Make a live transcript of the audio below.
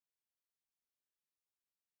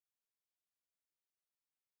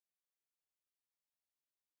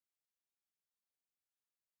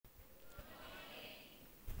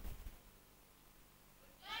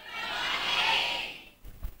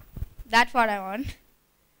That's what I want.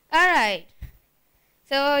 Alright.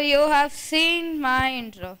 So you have seen my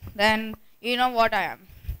intro. Then you know what I am.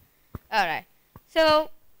 Alright. So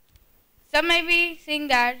some may be saying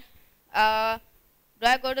that, do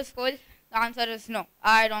I go to school? The answer is no.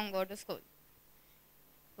 I don't go to school.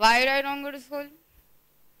 Why do I don't go to school?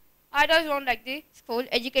 I just don't like the school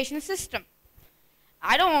education system.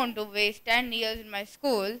 I don't want to waste 10 years in my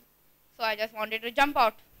school, so I just wanted to jump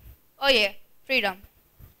out. Oh yeah, freedom.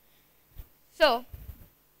 So,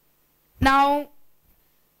 now,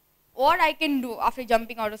 what I can do after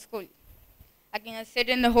jumping out of school? I can just sit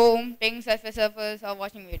in the home, playing surface or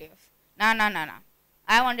watching videos. Nah.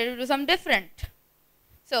 I wanted to do something different.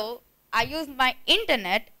 So, I used my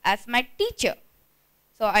internet as my teacher.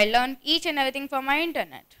 So, I learned each and everything from my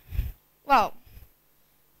internet. Wow.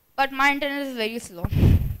 But my internet is very slow.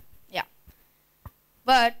 Yeah.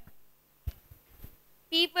 But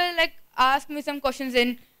people ask me some questions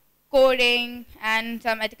in coding and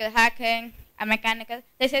some ethical hacking and mechanical.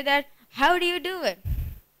 They say that, how do you do it?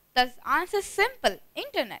 The answer is simple,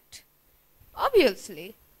 internet.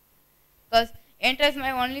 Obviously. Because internet is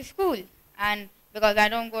my only school. And because I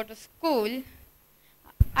don't go to school,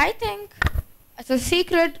 I think it's a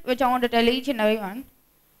secret which I want to tell each and everyone.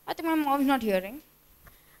 I think my mom's not hearing.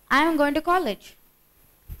 I am going to college.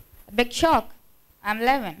 A big shock. I'm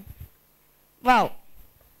 11. Wow.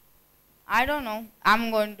 I don't know. I'm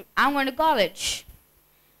going to college.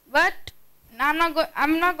 But I'm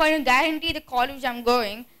not going to guarantee the college I'm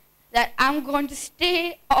going that I'm going to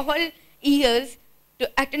stay all years to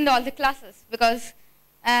attend all the classes, because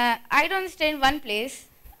I don't stay in one place.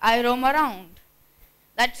 I roam around.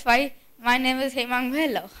 That's why my name is Hemang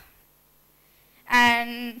Vellore.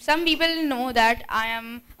 And some people know that I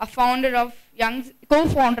am a co-founder of Young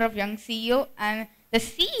CEO and the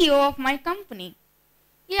CEO of my company.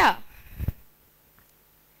 Yeah.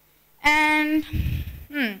 And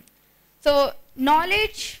so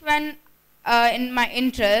knowledge, when in my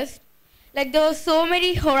interest, there were so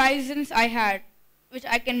many horizons I had which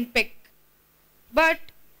I can pick. But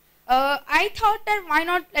I thought that why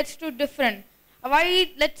not let's do different?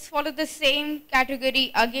 Why let's follow the same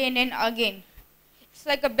category again and again? It's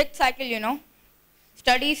like a big cycle, you know.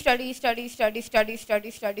 Study.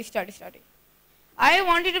 I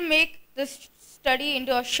wanted to make this study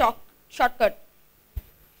into a shortcut.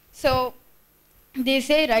 So they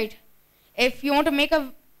say, right, if you want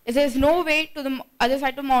to if there's no way to the other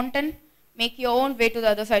side of the mountain, make your own way to the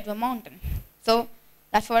other side of the mountain. So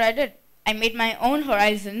that's what I did. I made my own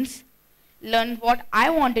horizons, learned what I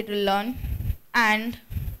wanted to learn, and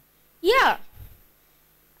yeah,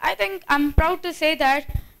 I think I'm proud to say that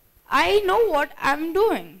I know what I'm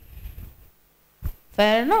doing.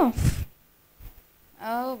 Fair enough.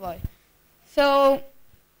 Oh boy. So,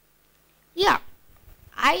 yeah,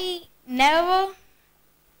 I never,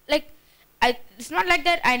 it's not like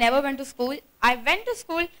that I never went to school. I went to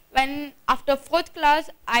school when after 4th class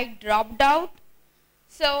I dropped out.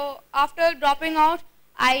 So after dropping out,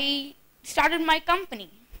 I started my company.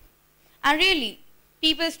 And really,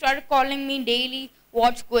 people started calling me daily,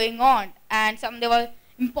 what's going on, and there were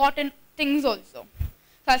important things also.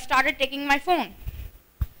 So I started taking my phone.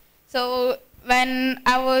 So when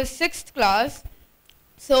I was 6th class,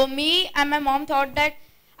 so me and my mom thought that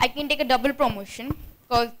I can take a double promotion,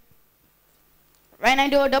 because when I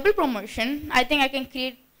do a double promotion, I think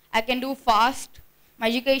I can do fast my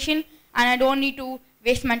education, and I don't need to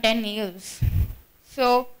waste my 10 years.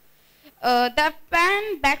 So that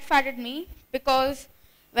plan backfired at me, because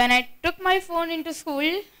when I took my phone into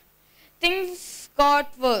school, things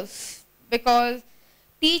got worse, because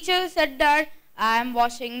teachers said that I am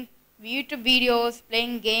watching YouTube videos,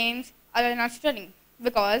 playing games, other than not studying,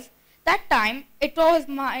 because that time it was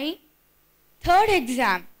my 3rd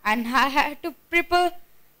exam and I had to prepare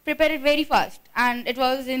it very fast, and it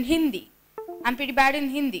was in Hindi. I'm pretty bad in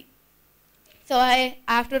Hindi, so I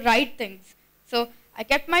have to write things. So I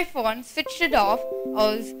kept my phone, switched it off. I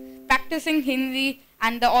was practicing Hindi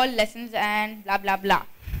and all lessons and blah blah blah.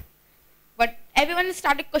 But everyone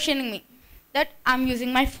started questioning me that I'm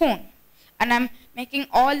using my phone and I'm making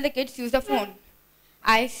all the kids use the phone.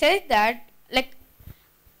 I said that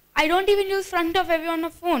I don't even use front of everyone a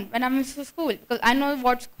phone when I'm in school, because I know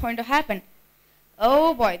what's going to happen.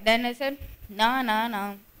 Oh boy, then I said,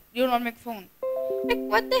 nah, you don't make phone.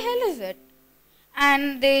 What the hell is it?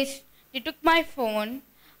 And they took my phone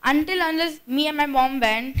unless me and my mom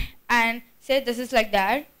went and said this is like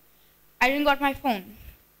that, I didn't got my phone.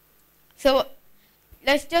 So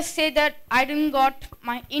let's just say that I didn't got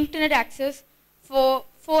my internet access for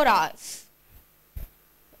 4 hours.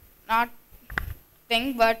 Not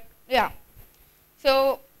thing, but yeah.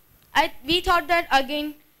 So we thought that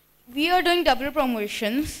again, we are doing double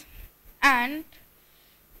promotions, and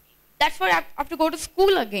that's why I have to go to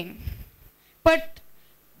school again. But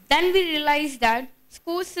then we realized that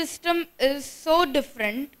school system is so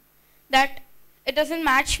different that it doesn't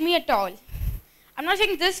match me at all. I'm not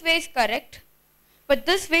saying this way is correct, but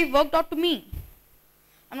this way worked out to me.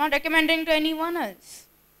 I'm not recommending to anyone else,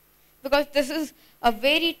 because this is a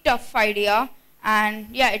very tough idea, and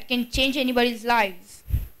yeah, it can change anybody's lives.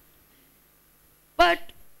 But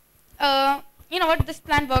you know what, this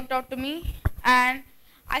plan worked out to me, and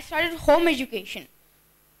I started home education.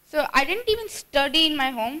 So I didn't even study in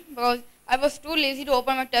my home because I was too lazy to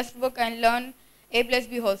open my textbook and learn a plus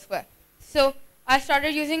b whole square. So I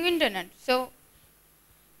started using internet. So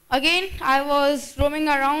again, I was roaming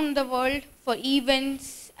around the world for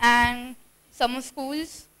events and summer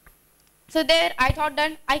schools. So there I thought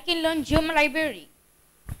that I can learn German library,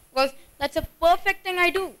 because that's a perfect thing I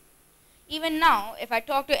do. Even now, if I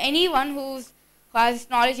talk to anyone who has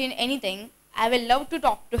knowledge in anything, I will love to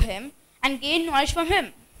talk to him and gain knowledge from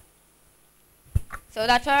him. So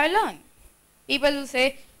that's how I learn. People who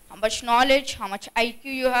say how much knowledge, how much IQ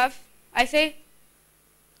you have, I say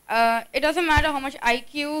it doesn't matter how much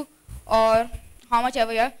IQ or how much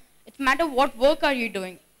ever you have. It matters what work are you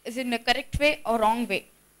doing. Is it in the correct way or wrong way?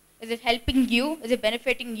 Is it helping you? Is it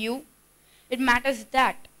benefiting you? It matters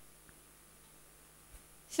that.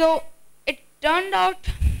 So it turned out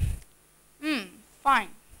fine.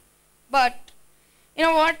 But you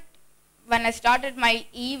know what? When I started my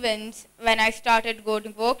events, when I started going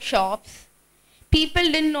to workshops, people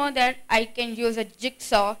didn't know that I can use a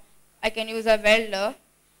jigsaw, I can use a welder,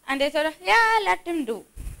 and they thought, yeah, let him do.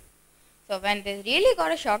 So when they really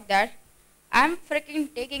got a shock that I'm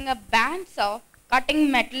freaking taking a bandsaw,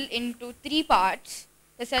 cutting metal into 3 parts,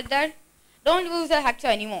 they said that, don't use a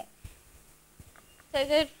hacksaw anymore. So I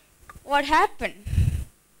said, what happened?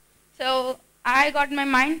 So I got in my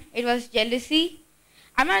mind, it was jealousy.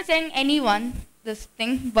 I'm not saying anyone this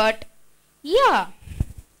thing, but yeah,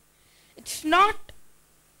 it's not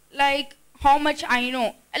like how much I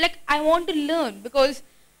know. Like, I want to learn, because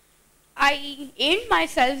I aimed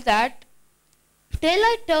myself that till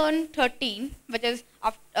I turn 13, which is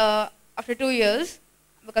after 2 years,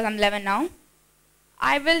 because I'm 11 now,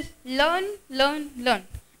 I will learn,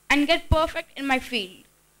 and get perfect in my field.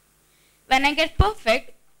 When I get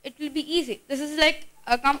perfect, it will be easy. This is like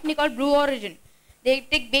a company called Blue Origin. They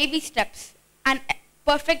take baby steps and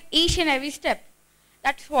perfect each and every step.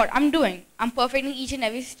 That's what I'm doing. I'm perfecting each and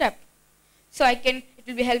every step. So it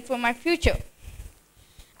will be helpful in my future.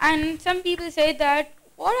 And some people say that,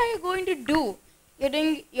 what are you going to do?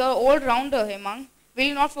 You're all-rounder, Hemang. Will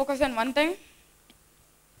you not focus on one thing?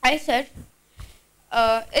 I said,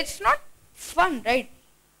 it's not fun, right?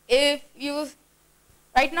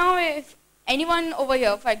 Right now, if anyone over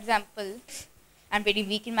here, for example, I'm pretty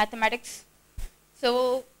weak in mathematics,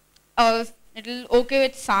 so I was a little okay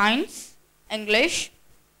with science, English.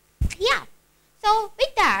 Yeah. So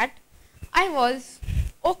with that, I was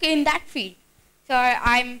okay in that field. So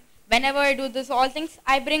whenever I do this all things,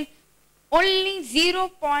 I bring only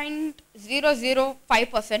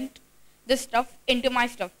 0.005% this stuff into my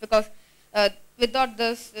stuff, because without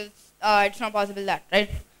this, it's not possible that,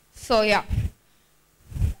 right? So yeah.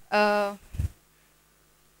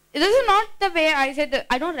 This is not the way I said that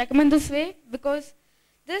I don't recommend this way, because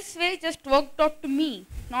this way just worked out to me,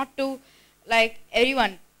 not to like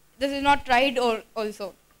everyone. This is not tried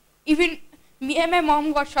also. Even me and my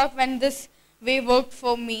mom got shocked when this way worked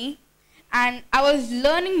for me, and I was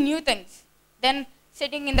learning new things than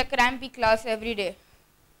sitting in the crampy class every day.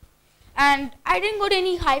 And I didn't go to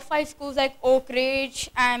any hi-fi schools like Oak Ridge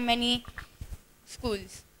and many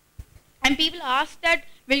schools. And people ask that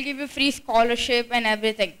we'll give you free scholarship and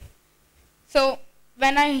everything. So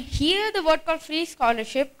when I hear the word called free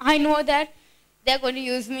scholarship, I know that they're going to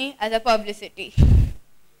use me as a publicity.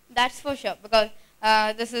 That's for sure, because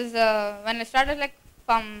this is when I started like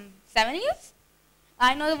from 7 years,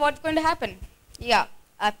 I know what's going to happen. Yeah,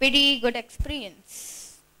 a pretty good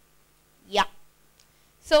experience. Yeah.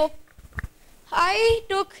 So I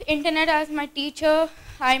took internet as my teacher.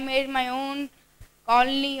 I made my own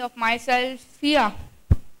colony of myself. Yeah.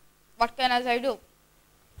 What can I do?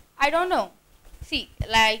 I don't know. See,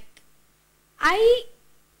 like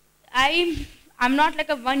I'm not like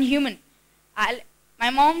a one human. My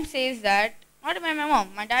mom says that, not my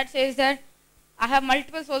mom, my dad says that I have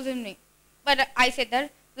multiple souls in me. But I said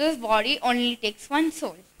that this body only takes one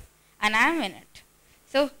soul, and I am in it.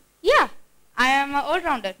 So yeah, I am an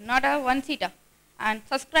all-rounder, not a one-seater. And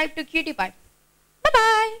subscribe to Cutie Pie.